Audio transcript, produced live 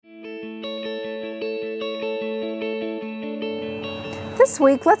This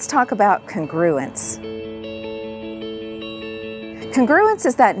week, let's talk about congruence. Congruence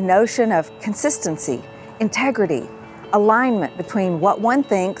is that notion of consistency, integrity, alignment between what one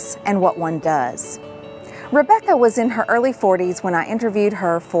thinks and what one does. Rebecca was in her early 40s when I interviewed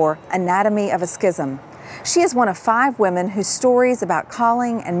her for Anatomy of a Schism. She is one of 5 women whose stories about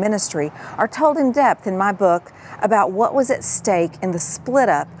calling and ministry are told in depth in my book about what was at stake in the split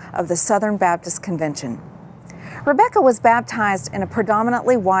up of the Southern Baptist Convention. Rebecca was baptized in a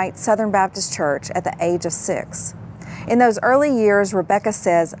predominantly white Southern Baptist church at the age of 6. In those early years, Rebecca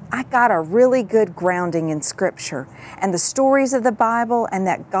says, I got a really good grounding in Scripture and the stories of the Bible and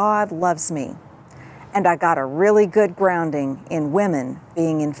that God loves me. And I got a really good grounding in women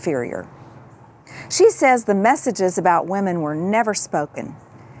being inferior. She says the messages about women were never spoken.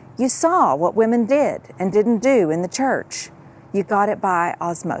 You saw what women did and didn't do in the church. You got it by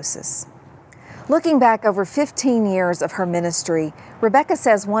osmosis. Looking back over 15 years of her ministry, Rebecca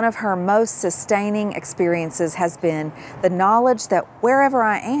says one of her most sustaining experiences has been the knowledge that wherever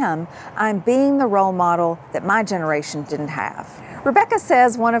I am, I'm being the role model that my generation didn't have. Rebecca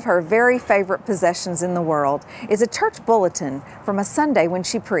says one of her very favorite possessions in the world is a church bulletin from a Sunday when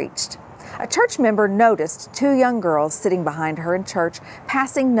she preached. A church member noticed 2 young girls sitting behind her in church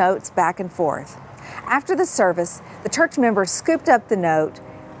passing notes back and forth. After the service, the church member scooped up the note,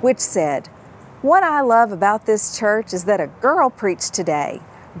 which said, "What I love about this church is that a girl preached today.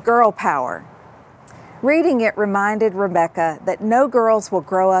 Girl power." Reading it reminded Rebecca that no girls will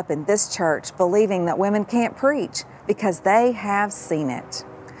grow up in this church believing that women can't preach because they have seen it.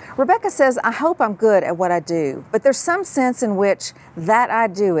 Rebecca says, I hope I'm good at what I do, but there's some sense in which that I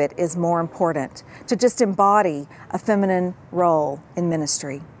do it is more important, to just embody a feminine role in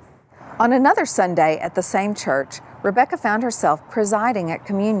ministry. On another Sunday at the same church, Rebecca found herself presiding at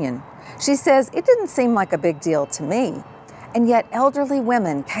communion. She says, it didn't seem like a big deal to me. And yet elderly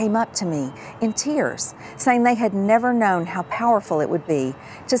women came up to me in tears, saying they had never known how powerful it would be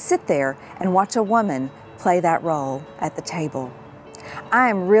to sit there and watch a woman play that role at the table. I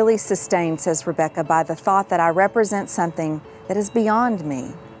am really sustained, says Rebecca, by the thought that I represent something that is beyond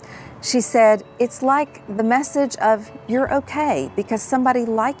me. She said, it's like the message of you're okay because somebody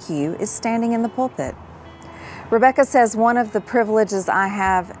like you is standing in the pulpit. Rebecca says one of the privileges I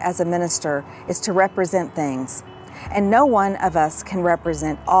have as a minister is to represent things. And no one of us can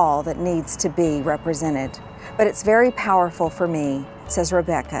represent all that needs to be represented. But it's very powerful for me, says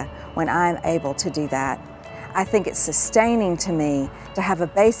Rebecca, when I'm able to do that. I think it's sustaining to me to have a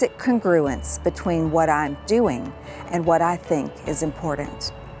basic congruence between what I'm doing and what I think is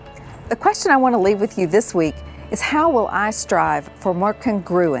important. The question I want to leave with you this week is how will I strive for more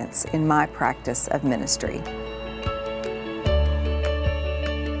congruence in my practice of ministry?